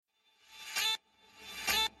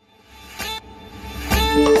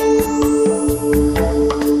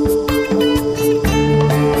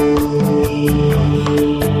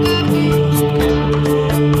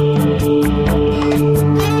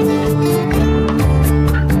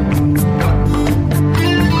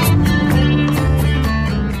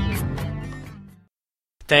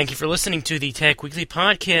Thank you for listening to the Tech Weekly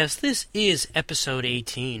Podcast. This is episode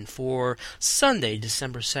 18 for Sunday,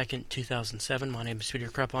 December 2nd, 2007. My name is Peter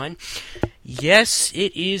Krepine. Yes,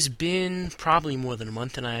 it has been probably more than a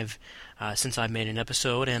month since I've made an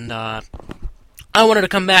episode, and I wanted to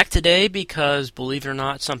come back today because, believe it or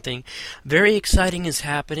not, something very exciting is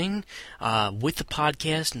happening with the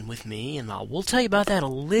podcast and with me, and we'll tell you about that a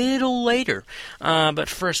little later. But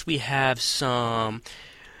first, we have some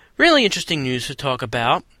really interesting news to talk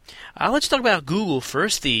about. Let's talk about Google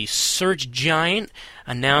first. The search giant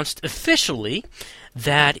announced officially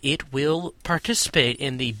that it will participate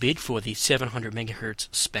in the bid for the 700 megahertz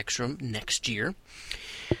spectrum next year.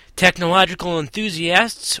 Technological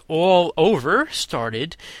enthusiasts all over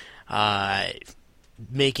started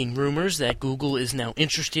making rumors that Google is now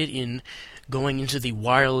interested in going into the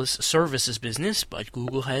wireless services business, but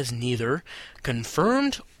Google has neither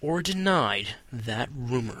confirmed or denied that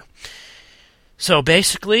rumor. So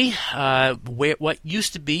basically, what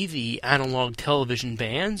used to be the analog television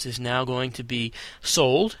bands is now going to be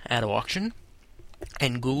sold at auction,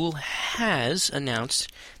 and Google has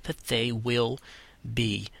announced that they will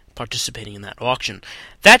be participating in that auction.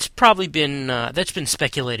 That's probably been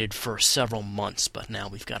speculated for several months, but now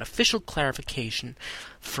we've got official clarification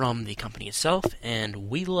from the company itself, and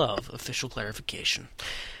we love official clarification.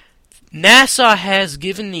 NASA has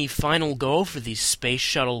given the final go for the Space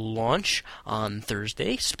Shuttle launch on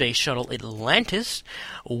Thursday. Space Shuttle Atlantis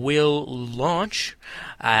will launch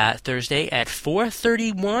Thursday at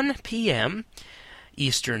 4:31 p.m.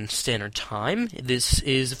 Eastern Standard Time. This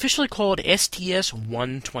is officially called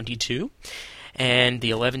STS-122, and the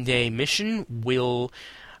 11-day mission will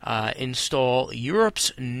install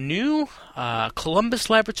Europe's new Columbus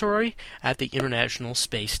laboratory at the International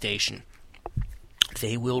Space Station.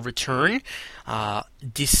 They will return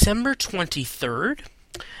December 23rd,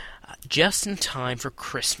 just in time for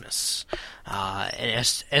Christmas.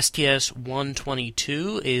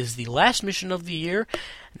 STS-122 is the last mission of the year.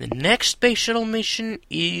 The next Space Shuttle mission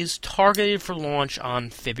is targeted for launch on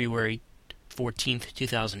February 14th,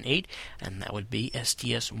 2008, and that would be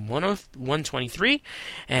STS-123,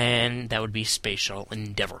 and that would be Space Shuttle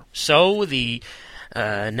Endeavour. So the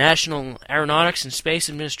National Aeronautics and Space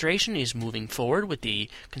Administration is moving forward with the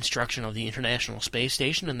construction of the International Space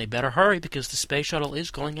Station, and they better hurry because the Space Shuttle is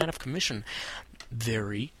going out of commission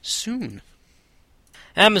very soon.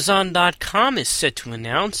 Amazon.com is set to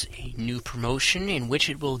announce a new promotion in which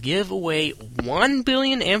it will give away 1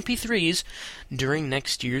 billion MP3s during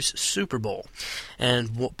next year's Super Bowl.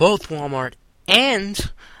 And both Walmart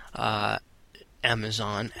and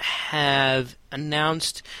Amazon have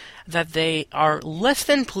announced that they are less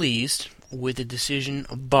than pleased with the decision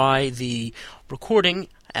by the recording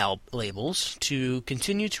labels to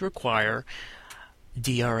continue to require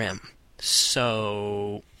DRM.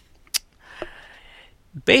 So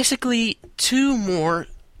basically, 2 more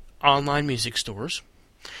online music stores.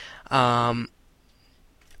 iTunes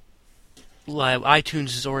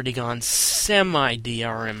has already gone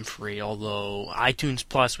semi-DRM free, although iTunes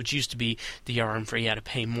Plus, which used to be DRM free, had to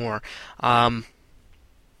pay more.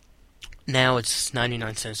 Now it's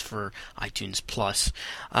 99 cents for iTunes Plus.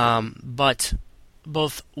 But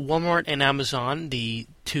both Walmart and Amazon, the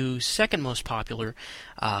 2 second most popular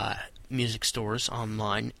music stores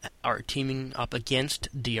online, are teaming up against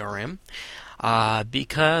DRM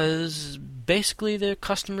because basically their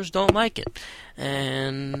customers don't like it.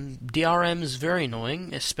 And DRM is very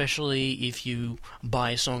annoying, especially if you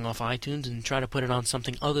buy a song off iTunes and try to put it on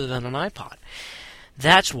something other than an iPod.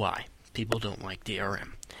 That's why people don't like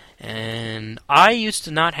DRM. And I used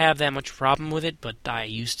to not have that much problem with it, but I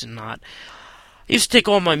used to take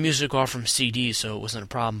all my music off from CDs, so it wasn't a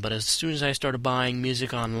problem. But as soon as I started buying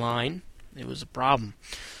music online, it was a problem.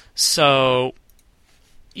 So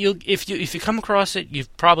if you come across it, you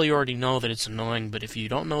probably already know that it's annoying. But if you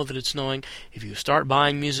don't know that it's annoying, if you start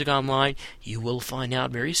buying music online, you will find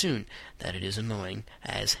out very soon that it is annoying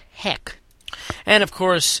as heck. And of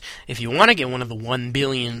course, if you want to get one of the 1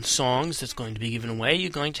 billion songs that's going to be given away, you're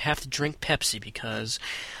going to have to drink Pepsi because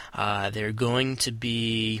they're going to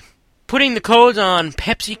be putting the codes on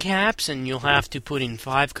Pepsi caps, and you'll have to put in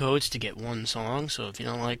 5 codes to get 1 song. So if you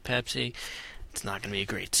don't like Pepsi, it's not going to be a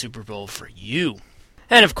great Super Bowl for you.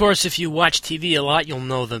 And of course, if you watch TV a lot, you'll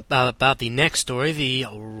know about the next story. The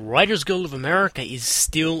Writers Guild of America is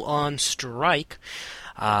still on strike,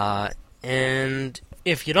 and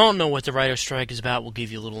if you don't know what the writer's strike is about, we'll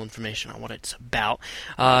give you a little information on what it's about.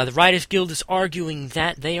 The Writers Guild is arguing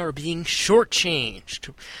that they are being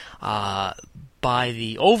shortchanged by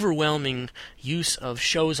the overwhelming use of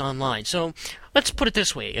shows online. So let's put it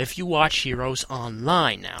this way. If you watch Heroes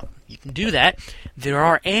Online now, you can do that. There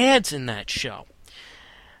are ads in that show.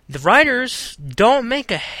 The writers don't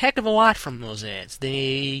make a heck of a lot from those ads.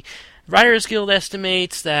 The Writers Guild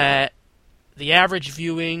estimates that the average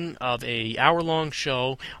viewing of an hour-long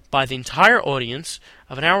show by the entire audience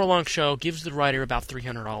of an hour-long show gives the writer about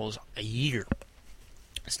 $300 a year.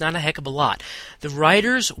 It's not a heck of a lot. The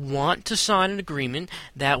writers want to sign an agreement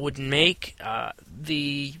that would make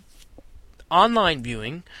the online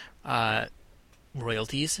viewing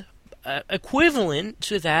royalties equivalent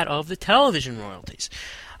to that of the television royalties.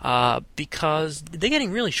 Because they're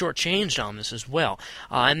getting really shortchanged on this as well,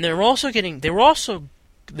 and they also got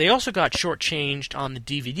shortchanged on the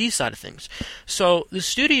DVD side of things. So the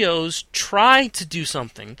studios tried to do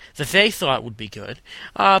something that they thought would be good,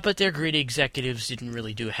 but their greedy executives didn't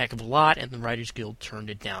really do a heck of a lot, and the Writers Guild turned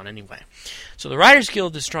it down anyway. So the Writers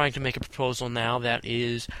Guild is trying to make a proposal now that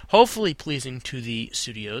is hopefully pleasing to the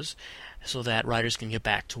studios, so that writers can get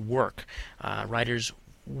back to work. Writers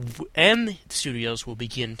and the studios will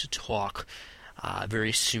begin to talk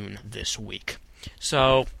very soon this week.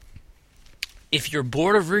 So if you're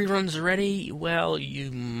bored of reruns already, well,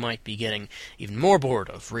 you might be getting even more bored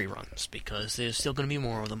of reruns, because there's still going to be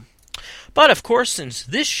more of them. But, of course, since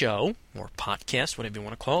this show, or podcast, whatever you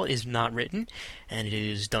want to call it, is not written, and it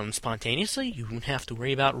is done spontaneously, you won't have to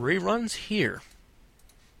worry about reruns here.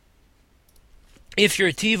 If you're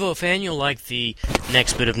a TiVo fan, you'll like the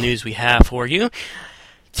next bit of news we have for you.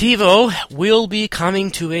 TiVo will be coming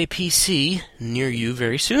to a PC near you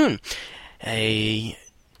very soon. The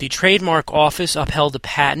trademark office upheld a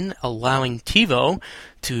patent allowing TiVo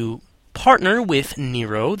to partner with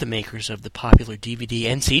Nero, the makers of the popular DVD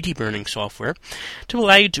and CD burning software, to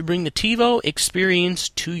allow you to bring the TiVo experience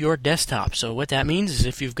to your desktop. So what that means is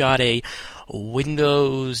if you've got a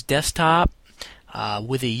Windows desktop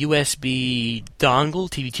with a USB dongle,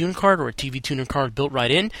 TV tuner card, or a TV tuner card built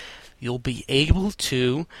right in, you'll be able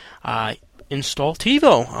to install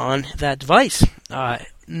TiVo on that device.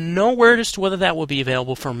 No word as to whether that will be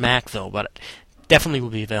available for Mac, though, but it definitely will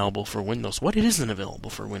be available for Windows. What isn't available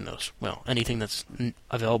for Windows? Well, anything that's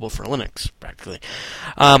available for Linux, practically.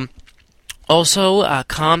 Also,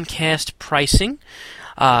 Comcast pricing.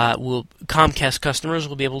 Comcast customers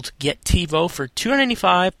will be able to get TiVo for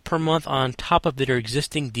 $295 per month on top of their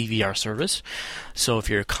existing DVR service. So if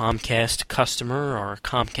you're a Comcast customer or a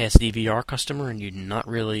Comcast DVR customer and you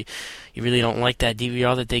really don't like that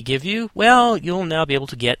DVR that they give you, well, you'll now be able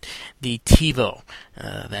to get the TiVo.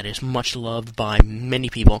 That is much loved by many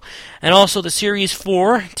people. And also the Series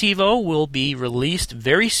 4 TiVo will be released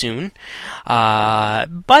very soon, by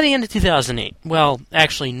the end of 2008. Well,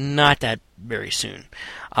 actually not that very soon.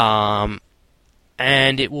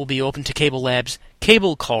 And it will be open to Cable Labs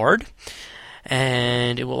cable card,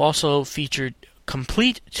 and it will also feature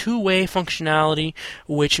complete two-way functionality,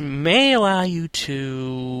 which may allow you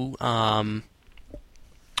to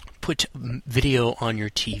put video on your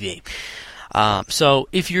TV. So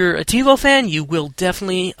if you're a TiVo fan, you will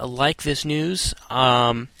definitely like this news.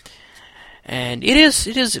 And it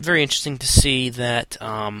is very interesting to see that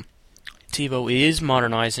TiVo is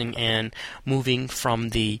modernizing and moving from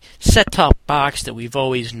the set-top box that we've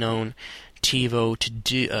always known TiVo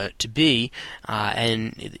to be,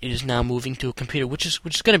 and it is now moving to a computer, which is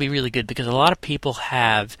going to be really good, because a lot of people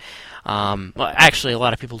have, actually a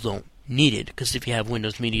lot of people don't need it, because if you have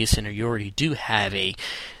Windows Media Center, you already do have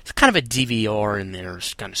it's kind of a DVR in there,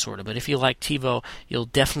 kind of sort of. But if you like TiVo, you'll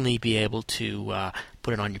definitely be able to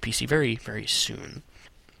put it on your PC very, very soon.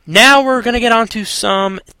 Now we're going to get on to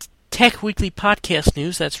some Tech Weekly podcast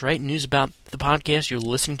news. That's right, news about the podcast you're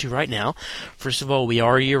listening to right now. First of all, we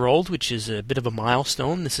are a year old, which is a bit of a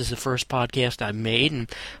milestone. This is the first podcast I've made, and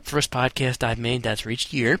first podcast I've made that's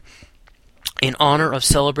reached a year. In honor of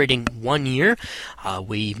celebrating 1 year,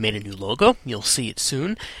 we made a new logo. You'll see it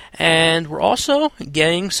soon. And we're also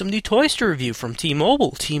getting some new toys to review from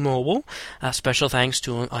T-Mobile. T-Mobile, special thanks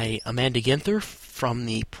to Amanda Ginther from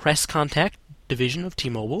the Press Contact division of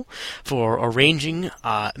T-Mobile for arranging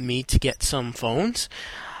me to get some phones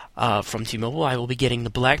from T-Mobile. I will be getting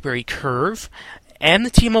the BlackBerry Curve and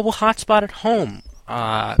the T-Mobile Hotspot at Home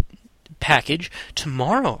package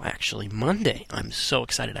tomorrow, actually, Monday. I'm so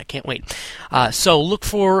excited. I can't wait. So look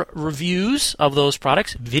for reviews of those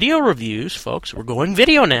products. Video reviews, folks. We're going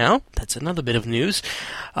video now. That's another bit of news.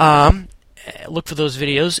 Look for those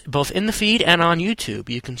videos both in the feed and on YouTube.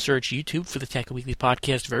 You can search YouTube for the Tech Weekly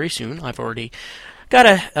podcast very soon. I've already got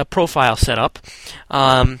a profile set up.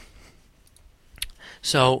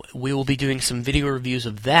 So we will be doing some video reviews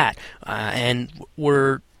of that. And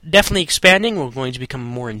we're definitely expanding. We're going to become a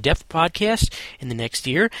more in-depth podcast in the next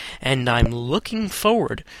year, and I'm looking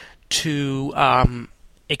forward to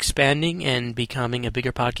expanding and becoming a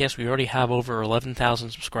bigger podcast. We already have over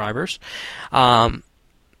 11,000 subscribers,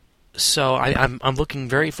 so I'm looking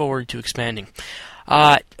very forward to expanding.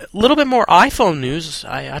 A little bit more iPhone news.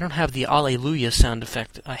 I don't have the Alleluia sound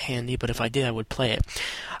effect handy, but if I did, I would play it.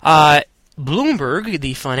 Bloomberg,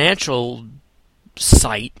 the financial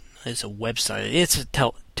site, is a website. It's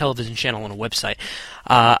a television channel on a website.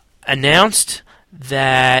 Announced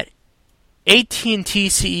that AT&T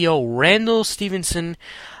CEO Randall Stephenson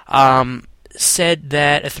said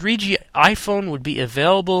that a 3G iPhone would be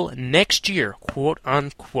available next year, quote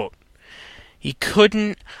unquote. He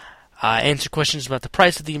couldn't answer questions about the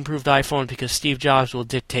price of the improved iPhone because Steve Jobs will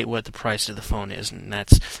dictate what the price of the phone is, and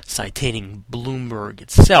that's citing Bloomberg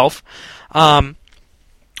itself.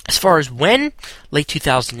 As far as when, late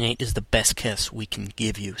 2008 is the best guess we can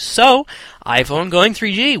give you. So, iPhone going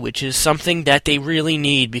 3G, which is something that they really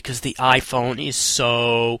need because the iPhone is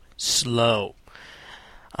so slow.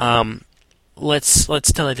 Let's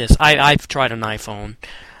tell you this. I've tried an iPhone.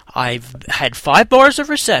 I've had 5 bars of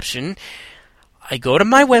reception. I go to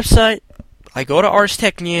my website. I go to Ars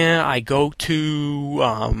Technica. I go to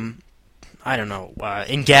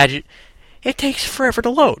Engadget. It takes forever to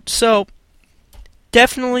load. So,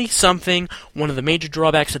 definitely one of the major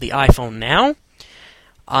drawbacks of the iPhone now,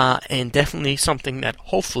 and definitely something that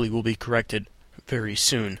hopefully will be corrected very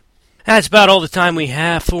soon. That's about all the time we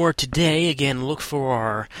have for today. Again, look for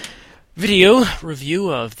our video review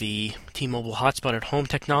of the T-Mobile Hotspot at Home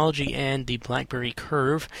technology and the BlackBerry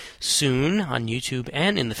Curve soon on YouTube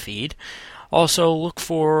and in the feed. Also, look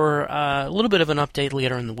for a little bit of an update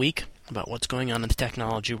later in the week about what's going on in the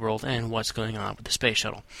technology world and what's going on with the Space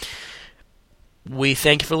Shuttle. We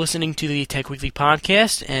thank you for listening to the Tech Weekly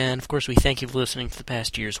podcast, and of course we thank you for listening for the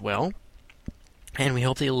past year as well. And we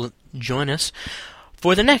hope that you'll join us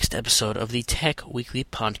for the next episode of the Tech Weekly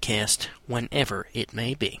podcast, whenever it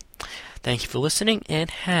may be. Thank you for listening, and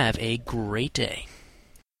have a great day.